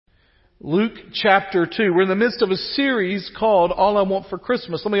Luke chapter 2. We're in the midst of a series called All I Want for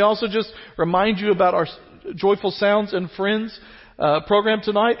Christmas. Let me also just remind you about our Joyful Sounds and Friends program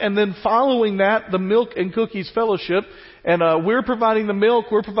tonight. And then following that, the Milk and Cookies Fellowship. And we're providing the milk,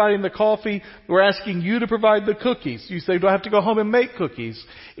 we're providing the coffee, we're asking you to provide the cookies. You say, do I have to go home and make cookies?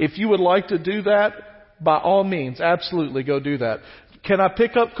 If you would like to do that, by all means, absolutely go do that. Can I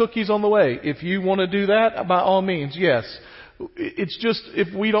pick up cookies on the way? If you want to do that, by all means, yes. It's just,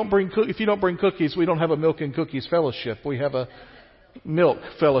 if you don't bring cookies, we don't have a Milk and Cookies Fellowship. We have a milk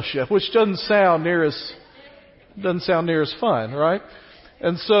fellowship, which doesn't sound near as fun, right?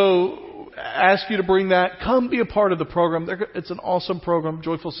 And so, ask you to bring that. Come be a part of the program. It's an awesome program.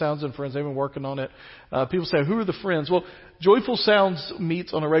 Joyful Sounds and Friends. They've been working on it. People say, who are the friends? Well, Joyful Sounds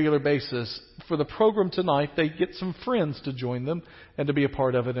meets on a regular basis. For the program tonight, they get some friends to join them and to be a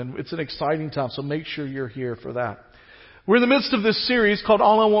part of it. And it's an exciting time. So make sure you're here for that. We're in the midst of this series called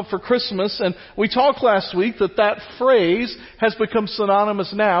All I Want for Christmas, and we talked last week that phrase has become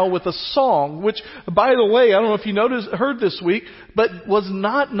synonymous now with a song, which, by the way, I don't know if you heard this week, but was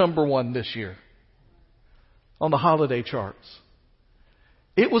not number one this year on the holiday charts.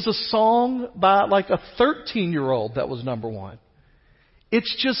 It was a song by like a 13-year-old that was number one.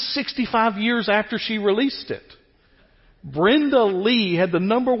 It's just 65 years after she released it. Brenda Lee had the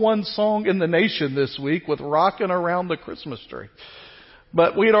number one song in the nation this week with Rockin' Around the Christmas Tree.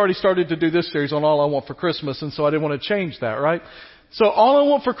 But we had already started to do this series on All I Want for Christmas, and so I didn't want to change that, right? So All I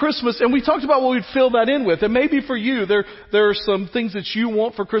Want for Christmas, and we talked about what we'd fill that in with. And maybe for you, there are some things that you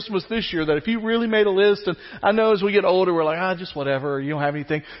want for Christmas this year that if you really made a list, and I know as we get older, we're like, just whatever, you don't have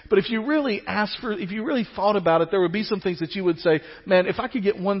anything. But if you really thought about it, there would be some things that you would say, man, if I could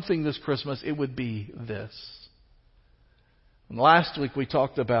get one thing this Christmas, it would be this. And last week we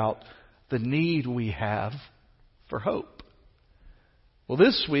talked about the need we have for hope. Well,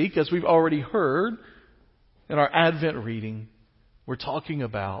 this week, as we've already heard in our Advent reading, we're talking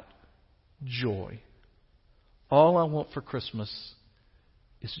about joy. All I want for Christmas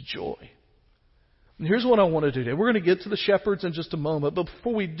is joy. And here's what I want to do today. We're going to get to the shepherds in just a moment, but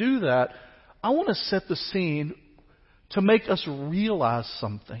before we do that, I want to set the scene to make us realize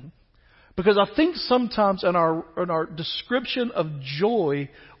something. Because I think sometimes in our description of joy,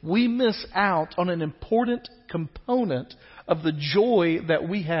 we miss out on an important component of the joy that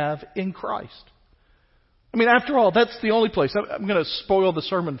we have in Christ. I mean, after all, that's the only place. I'm going to spoil the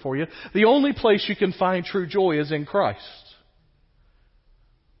sermon for you. The only place you can find true joy is in Christ.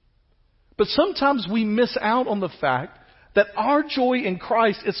 But sometimes we miss out on the fact that our joy in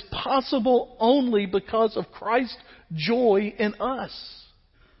Christ is possible only because of Christ's joy in us.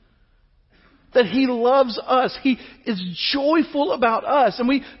 That He loves us. He is joyful about us. And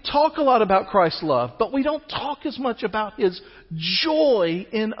we talk a lot about Christ's love, but we don't talk as much about His joy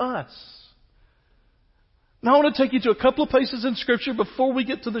in us. Now I want to take you to a couple of places in Scripture before we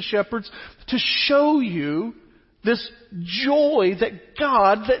get to the shepherds to show you this joy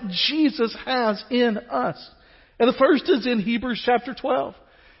that Jesus has in us. And the first is in Hebrews chapter 12.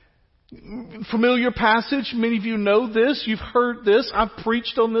 Familiar passage. Many of you know this. You've heard this. I've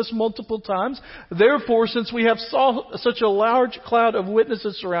preached on this multiple times. Therefore, since we have such a large cloud of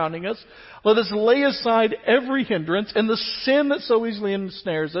witnesses surrounding us, let us lay aside every hindrance and the sin that so easily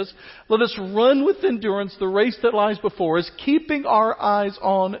ensnares us. Let us run with endurance the race that lies before us, keeping our eyes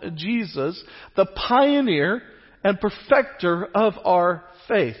on Jesus, the pioneer and perfecter of our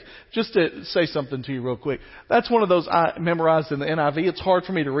faith. Just to say something to you real quick. That's one of those I memorized in the NIV. It's hard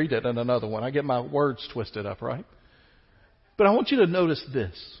for me to read it in another one. I get my words twisted up, right? But I want you to notice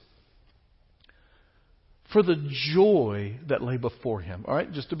this. For the joy that lay before Him. All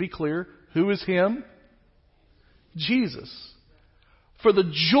right, just to be clear, who is Him? Jesus. For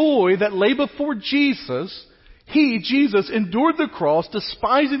the joy that lay before Jesus, He, Jesus, endured the cross,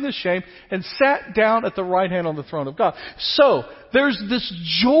 despising the shame, and sat down at the right hand on the throne of God. So, there's this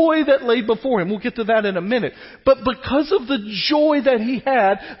joy that lay before Him. We'll get to that in a minute. But because of the joy that He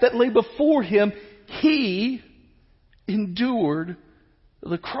had that lay before Him, He endured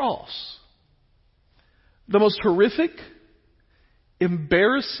the cross. The most horrific,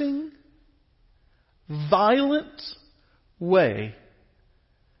 embarrassing, violent way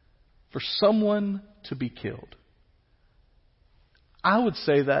for someone to be killed. I would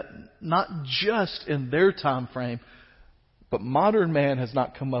say that not just in their time frame, but modern man has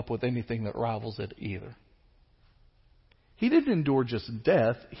not come up with anything that rivals it either. He didn't endure just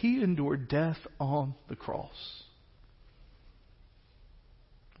death. He endured death on the cross.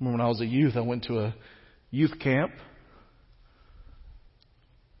 When I was a youth, I went to a youth camp.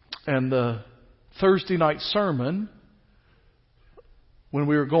 And the Thursday night sermon when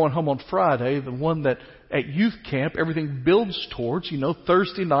we were going home on Friday, the one that at youth camp everything builds towards,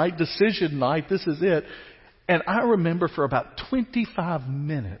 Thursday night, decision night, this is it. And I remember for about 25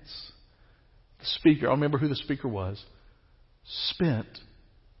 minutes, the speaker, I don't remember who the speaker was, spent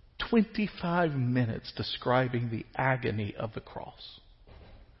 25 minutes describing the agony of the cross.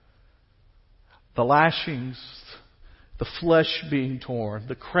 The lashings, the flesh being torn,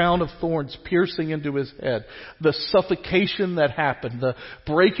 the crown of thorns piercing into his head, the suffocation that happened, the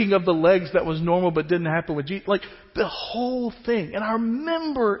breaking of the legs that was normal but didn't happen with Jesus. Like the whole thing. And I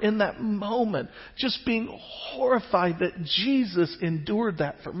remember in that moment just being horrified that Jesus endured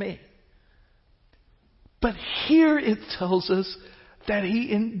that for me. But here it tells us that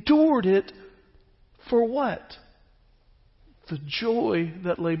he endured it for what? The joy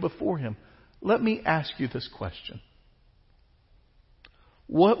that lay before him. Let me ask you this question.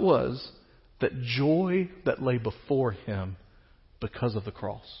 What was that joy that lay before him because of the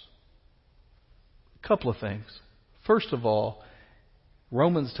cross? A couple of things. First of all,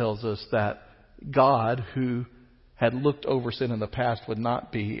 Romans tells us that God, who had looked over sin in the past, would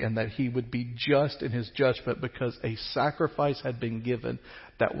not be, and that he would be just in his judgment because a sacrifice had been given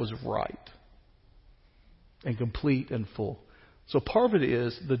that was right and complete and full. So part of it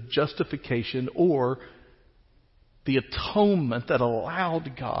is the justification or the atonement that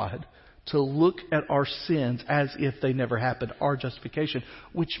allowed God to look at our sins as if they never happened, our justification,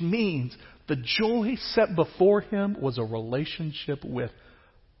 which means the joy set before him was a relationship with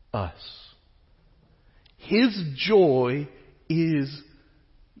us. His joy is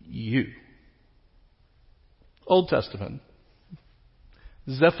you. Old Testament.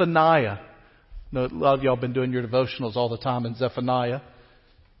 Zephaniah. A lot of y'all have been doing your devotionals all the time in Zephaniah.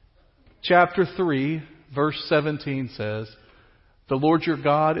 Chapter 3, verse 17 says, "The Lord your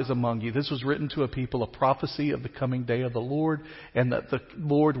God is among you." This was written to a people, a prophecy of the coming day of the Lord, and that the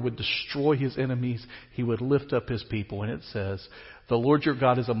Lord would destroy his enemies. He would lift up his people. And it says, "The Lord your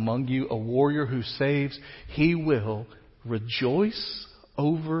God is among you, a warrior who saves. He will rejoice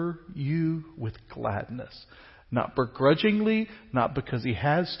over you with gladness." Not begrudgingly, not because he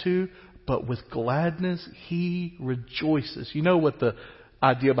has to, but with gladness he rejoices. You know what the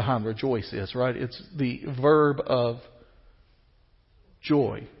idea behind rejoice is, right? It's the verb of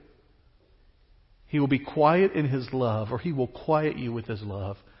joy. He will be quiet in his love, or he will quiet you with his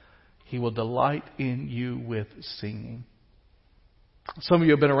love. He will delight in you with singing. Some of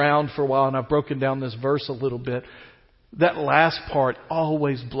you have been around for a while, and I've broken down this verse a little bit. That last part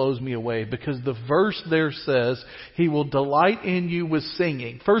always blows me away because the verse there says he will delight in you with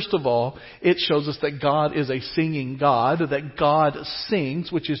singing. First of all, it shows us that God is a singing God, that God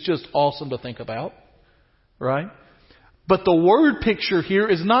sings, which is just awesome to think about, right? But the word picture here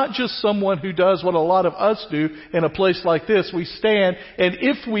is not just someone who does what a lot of us do in a place like this. We stand, and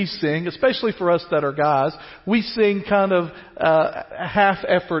if we sing, especially for us that are guys, we sing kind of half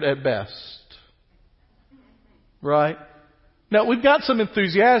effort at best. Right? Now, we've got some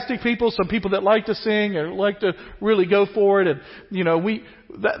enthusiastic people, some people that like to sing or like to really go for it. And,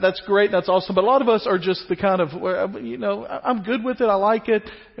 that's great. That's awesome. But a lot of us are just the kind of, I'm good with it. I like it.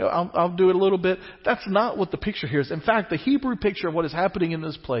 I'll do it a little bit. That's not what the picture here is. In fact, the Hebrew picture of what is happening in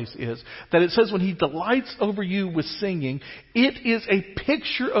this place is that it says when he delights over you with singing, it is a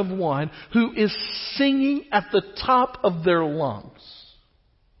picture of one who is singing at the top of their lungs.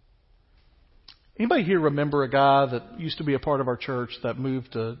 Anybody here remember a guy that used to be a part of our church that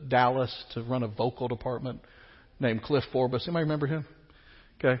moved to Dallas to run a vocal department named Cliff Forbes? Anybody remember him?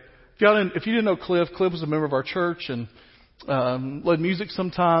 Okay. If you didn't know Cliff was a member of our church and led music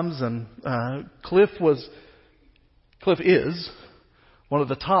sometimes. And Cliff is one of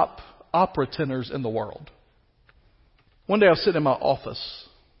the top opera tenors in the world. One day I was sitting in my office,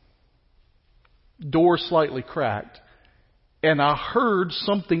 door slightly cracked, and I heard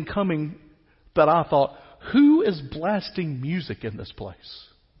something coming that I thought, who is blasting music in this place?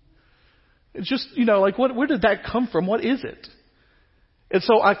 It's just, where did that come from? What is it? And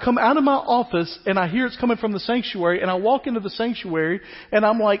so I come out of my office and I hear it's coming from the sanctuary, and I walk into the sanctuary and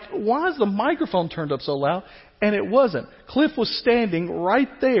I'm like, why is the microphone turned up so loud? And it wasn't. Cliff was standing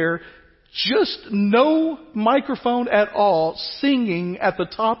right there, just no microphone at all, singing at the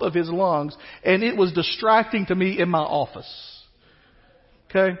top of his lungs, and it was distracting to me in my office.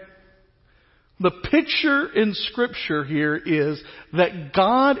 Okay? The picture in Scripture here is that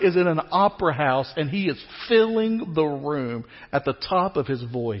God is in an opera house and he is filling the room at the top of his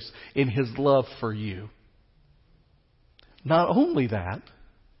voice in his love for you. Not only that,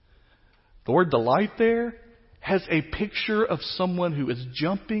 the word delight there has a picture of someone who is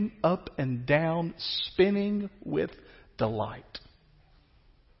jumping up and down, spinning with delight.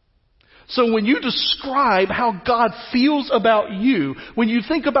 So when you describe how God feels about you, when you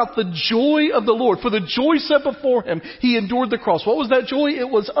think about the joy of the Lord, for the joy set before Him, He endured the cross. What was that joy? It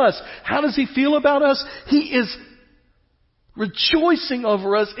was us. How does He feel about us? He is rejoicing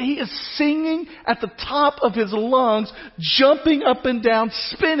over us. He is singing at the top of His lungs, jumping up and down,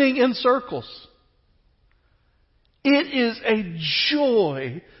 spinning in circles. It is a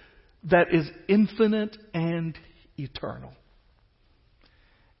joy that is infinite and eternal.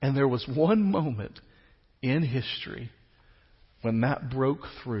 And there was one moment in history when that broke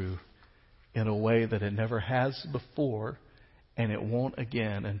through in a way that it never has before, and it won't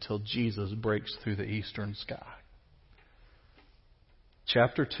again until Jesus breaks through the eastern sky.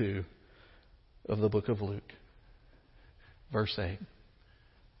 Chapter 2 of the book of Luke, verse 8.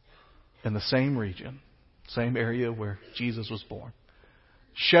 In the same region, same area where Jesus was born,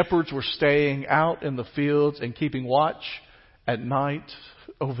 shepherds were staying out in the fields and keeping watch at night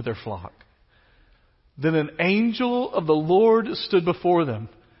over their flock. Then an angel of the Lord stood before them,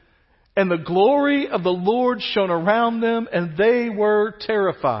 and the glory of the Lord shone around them, and they were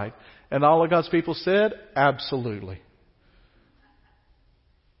terrified. And all of God's people said, absolutely.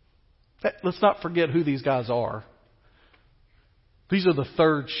 Let's not forget who these guys are. These are the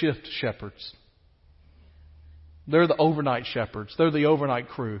third shift shepherds. They're the overnight shepherds. They're the overnight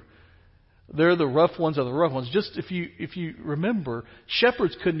crew. They're the rough ones of the rough ones. Just if you remember,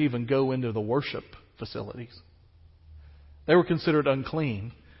 shepherds couldn't even go into the worship facilities. They were considered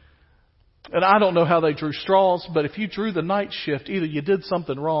unclean. And I don't know how they drew straws, but if you drew the night shift, either you did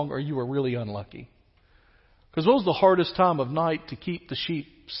something wrong or you were really unlucky. Because what was the hardest time of night to keep the sheep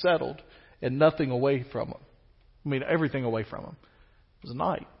settled and nothing away from them? I mean, everything away from them. It was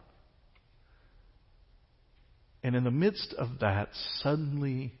night. And in the midst of that,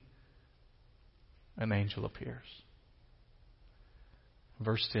 suddenly an angel appears.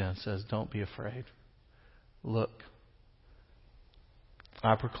 Verse 10 says, don't be afraid. Look,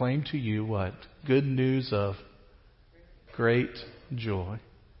 I proclaim to you what? Good news of great joy.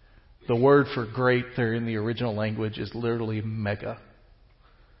 The word for great there in the original language is literally mega.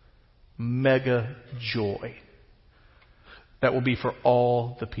 Mega joy. That will be for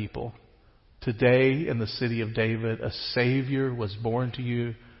all the people. Today in the city of David, a Savior was born to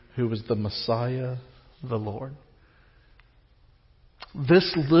you who was the Messiah, the Lord.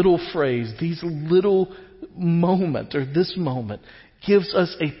 This little phrase, these little moment, or this moment, gives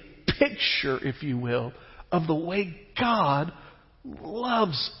us a picture, if you will, of the way God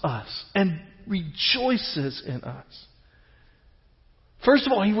loves us and rejoices in us. First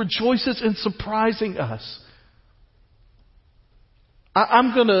of all, He rejoices in surprising us.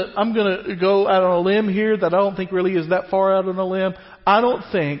 I'm gonna go out on a limb here that I don't think really is that far out on a limb. I don't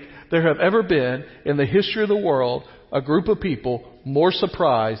think there have ever been in the history of the world a group of people more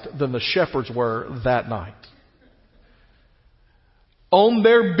surprised than the shepherds were that night. On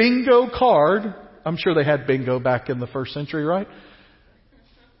their bingo card, I'm sure they had bingo back in the first century, right?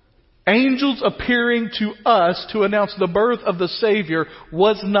 Angels appearing to us to announce the birth of the Savior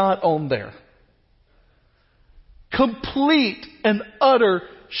was not on there. Complete and utter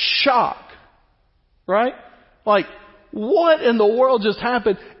shock. Right? Like, what in the world just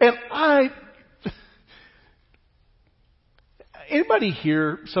happened? And anybody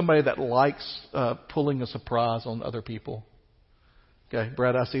here somebody that likes pulling a surprise on other people? Okay,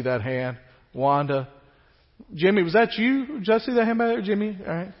 Brad, I see that hand. Wanda. Jimmy, was that you? Did I see that hand back there, Jimmy?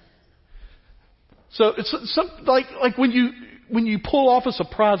 All right. So it's like when you pull off a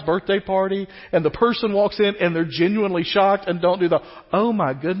surprise birthday party and the person walks in and they're genuinely shocked and don't do the, oh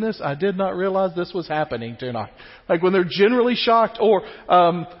my goodness, I did not realize this was happening tonight. Like when they're generally shocked, or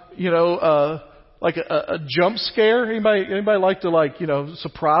like a jump scare. Anybody like to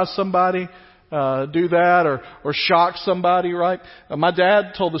surprise somebody? Do that or shock somebody, right? My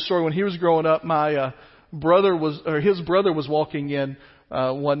dad told the story when he was growing up. His brother was walking in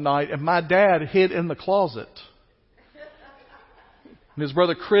one night, and my dad hid in the closet. And his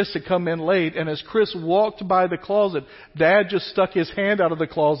brother Chris had come in late, and as Chris walked by the closet, Dad just stuck his hand out of the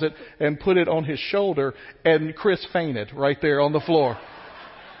closet and put it on his shoulder, and Chris fainted right there on the floor.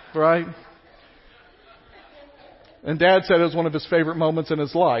 Right? And Dad said it was one of his favorite moments in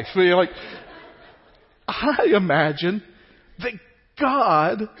his life. I imagine that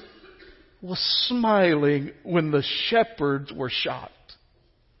God was smiling when the shepherds were shocked.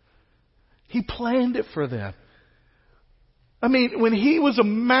 He planned it for them. I mean, when He was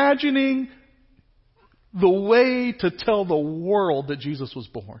imagining the way to tell the world that Jesus was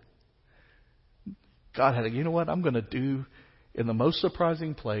born, God had you know what I'm going to do in the most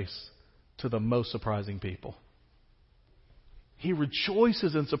surprising place to the most surprising people. He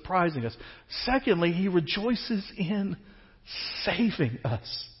rejoices in surprising us. Secondly, He rejoices in saving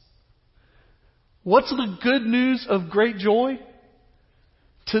us. What's the good news of great joy?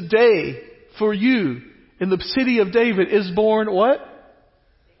 Today, for you, in the city of David, is born what?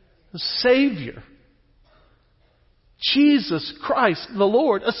 A Savior. Jesus Christ, the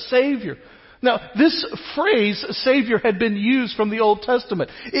Lord, a Savior. Now, this phrase, Savior, had been used from the Old Testament.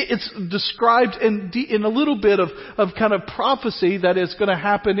 It's described in a little bit of kind of prophecy that is going to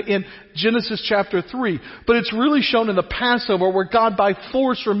happen in Genesis chapter 3. But it's really shown in the Passover, where God by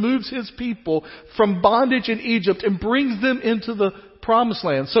force removes His people from bondage in Egypt and brings them into the Promised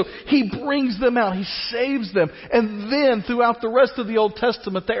Land. So He brings them out. He saves them. And then throughout the rest of the Old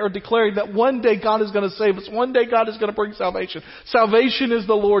Testament, they are declaring that one day God is going to save us. One day God is going to bring salvation. Salvation is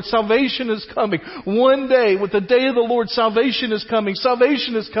the Lord. Salvation is coming. One day, with the day of the Lord, salvation is coming.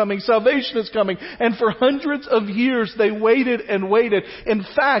 Salvation is coming. Salvation is coming. And for hundreds of years, they waited and waited. In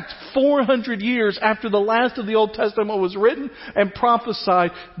fact, 400 years after the last of the Old Testament was written and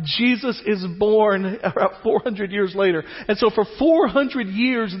prophesied, Jesus is born about 400 years later. And so for 400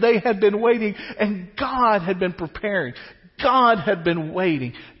 years they had been waiting, and God had been preparing. God had been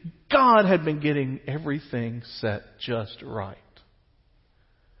waiting. God had been getting everything set just right.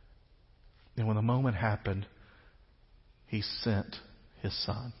 And when the moment happened, He sent His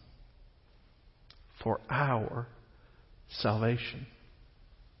Son for our salvation.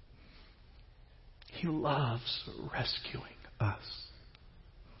 He loves rescuing us.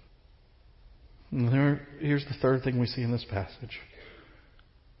 And here's the third thing we see in this passage.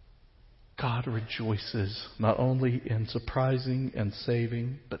 God rejoices not only in surprising and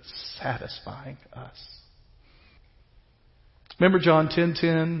saving, but satisfying us. Remember John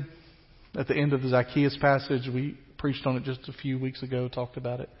 10:10 at the end of the Zacchaeus passage? We preached on it just a few weeks ago, talked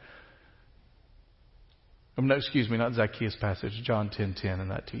about it. No, excuse me, not Zacchaeus passage, John 10:10 in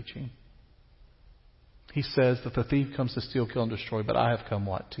that teaching. He says that the thief comes to steal, kill, and destroy, but I have come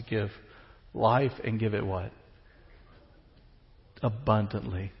what? To give life and give it what?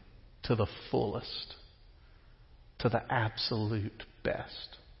 Abundantly. To the fullest, to the absolute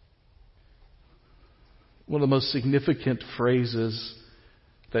best. One of the most significant phrases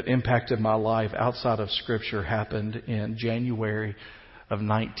that impacted my life outside of Scripture happened in January of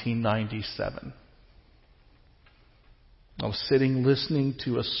 1997. I was sitting listening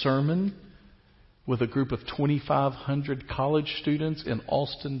to a sermon with a group of 2,500 college students in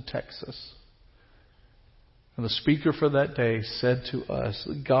Austin, Texas. And the speaker for that day said to us,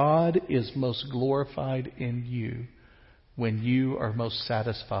 God is most glorified in you when you are most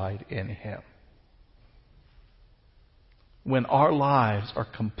satisfied in Him. When our lives are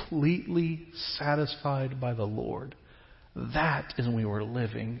completely satisfied by the Lord, that is when we were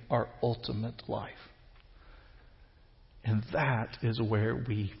living our ultimate life. And that is where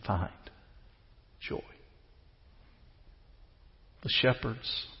we find joy. The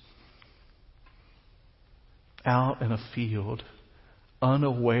shepherds out in a field,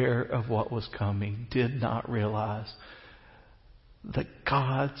 unaware of what was coming, did not realize that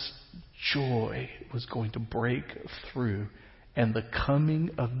God's joy was going to break through, and the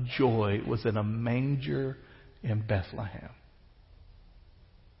coming of joy was in a manger in Bethlehem.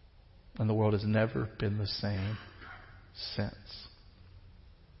 And the world has never been the same since.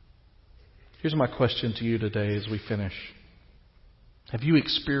 Here's my question to you today as we finish. Have you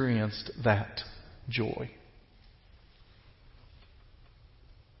experienced that joy?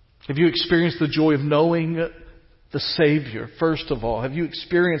 Have you experienced the joy of knowing the Savior, first of all? Have you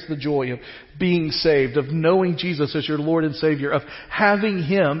experienced the joy of being saved, of knowing Jesus as your Lord and Savior, of having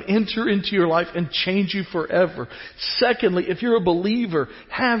Him enter into your life and change you forever? Secondly, if you're a believer,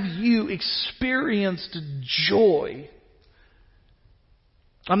 have you experienced joy?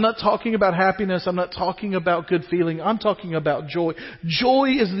 I'm not talking about happiness. I'm not talking about good feeling. I'm talking about joy.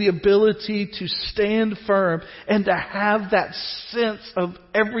 Joy is the ability to stand firm and to have that sense of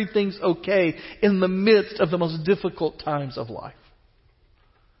everything's okay in the midst of the most difficult times of life.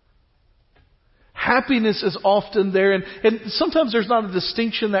 Happiness is often there, and sometimes there's not a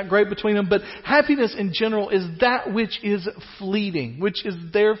distinction that great between them, but happiness in general is that which is fleeting, which is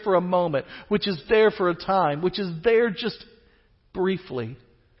there for a moment, which is there for a time, which is there just briefly.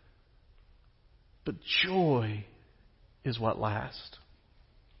 But joy is what lasts.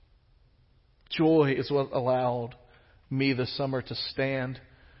 Joy is what allowed me this summer to stand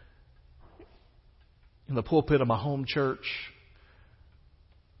in the pulpit of my home church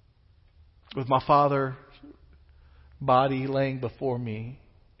with my Father's body laying before me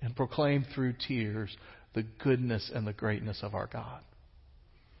and proclaim through tears the goodness and the greatness of our God.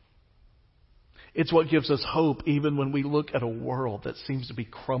 It's what gives us hope even when we look at a world that seems to be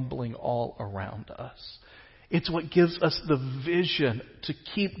crumbling all around us. It's what gives us the vision to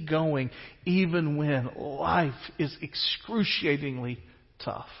keep going even when life is excruciatingly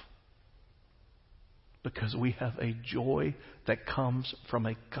tough. Because we have a joy that comes from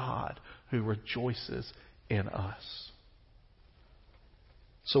a God who rejoices in us.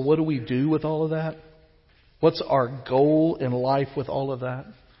 So what do we do with all of that? What's our goal in life with all of that?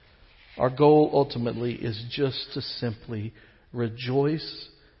 Our goal ultimately is just to simply rejoice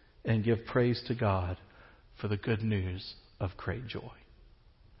and give praise to God for the good news of great joy.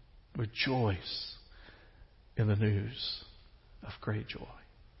 Rejoice in the news of great joy.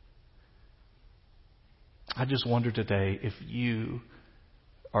 I just wonder today if you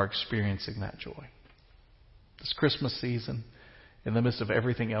are experiencing that joy. This Christmas season, in the midst of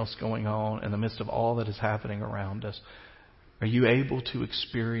everything else going on, in the midst of all that is happening around us, are you able to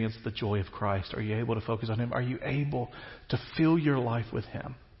experience the joy of Christ? Are you able to focus on Him? Are you able to fill your life with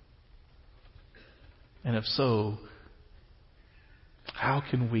Him? And if so, how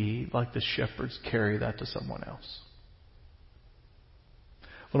can we, like the shepherds, carry that to someone else?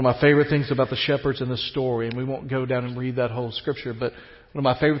 One of my favorite things about the shepherds in this story, and we won't go down and read that whole scripture, but one of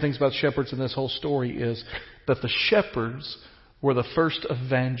my favorite things about shepherds in this whole story is that the shepherds were the first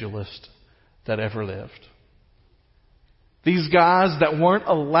evangelists that ever lived. These guys that weren't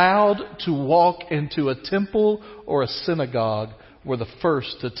allowed to walk into a temple or a synagogue were the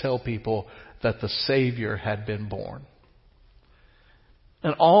first to tell people that the Savior had been born.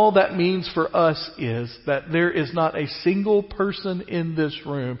 And all that means for us is that there is not a single person in this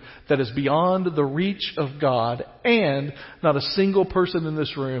room that is beyond the reach of God, and not a single person in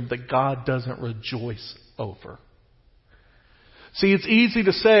this room that God doesn't rejoice over. See, it's easy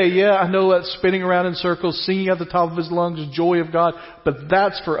to say, yeah, I know that spinning around in circles, singing at the top of his lungs, joy of God, but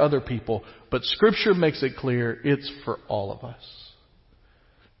that's for other people. But Scripture makes it clear it's for all of us.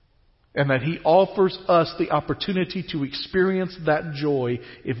 And that He offers us the opportunity to experience that joy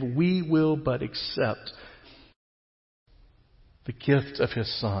if we will but accept the gift of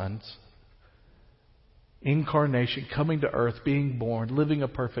His Son's incarnation, coming to earth, being born, living a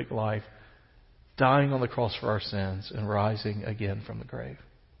perfect life, dying on the cross for our sins, and rising again from the grave.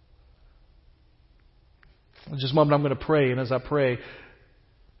 In just a moment I'm going to pray, and as I pray,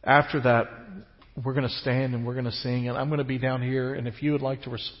 after that, we're going to stand and we're going to sing, and I'm going to be down here, and if you would like to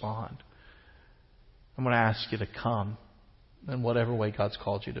respond, I'm going to ask you to come in whatever way God's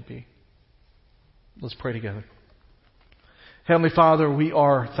called you to be. Let's pray together. Heavenly Father, we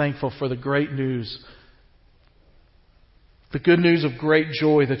are thankful for the great news, the good news of great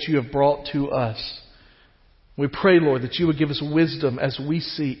joy that you have brought to us. We pray, Lord, that you would give us wisdom as we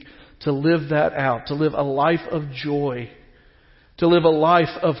seek to live that out, to live a life of joy, to live a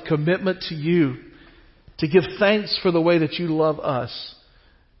life of commitment to you, to give thanks for the way that you love us,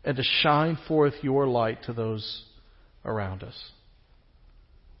 and to shine forth your light to those around us.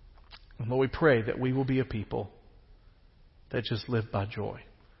 And Lord, we pray that we will be a people that just live by joy.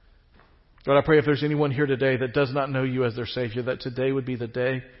 God, I pray if there's anyone here today that does not know you as their Savior, that today would be the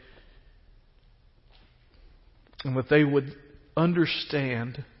day, and that they would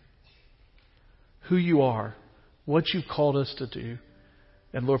understand who you are, what you've called us to do,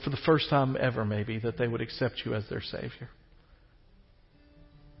 and Lord, for the first time ever maybe, that they would accept you as their Savior.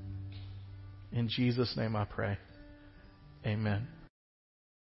 In Jesus' name I pray. Amen.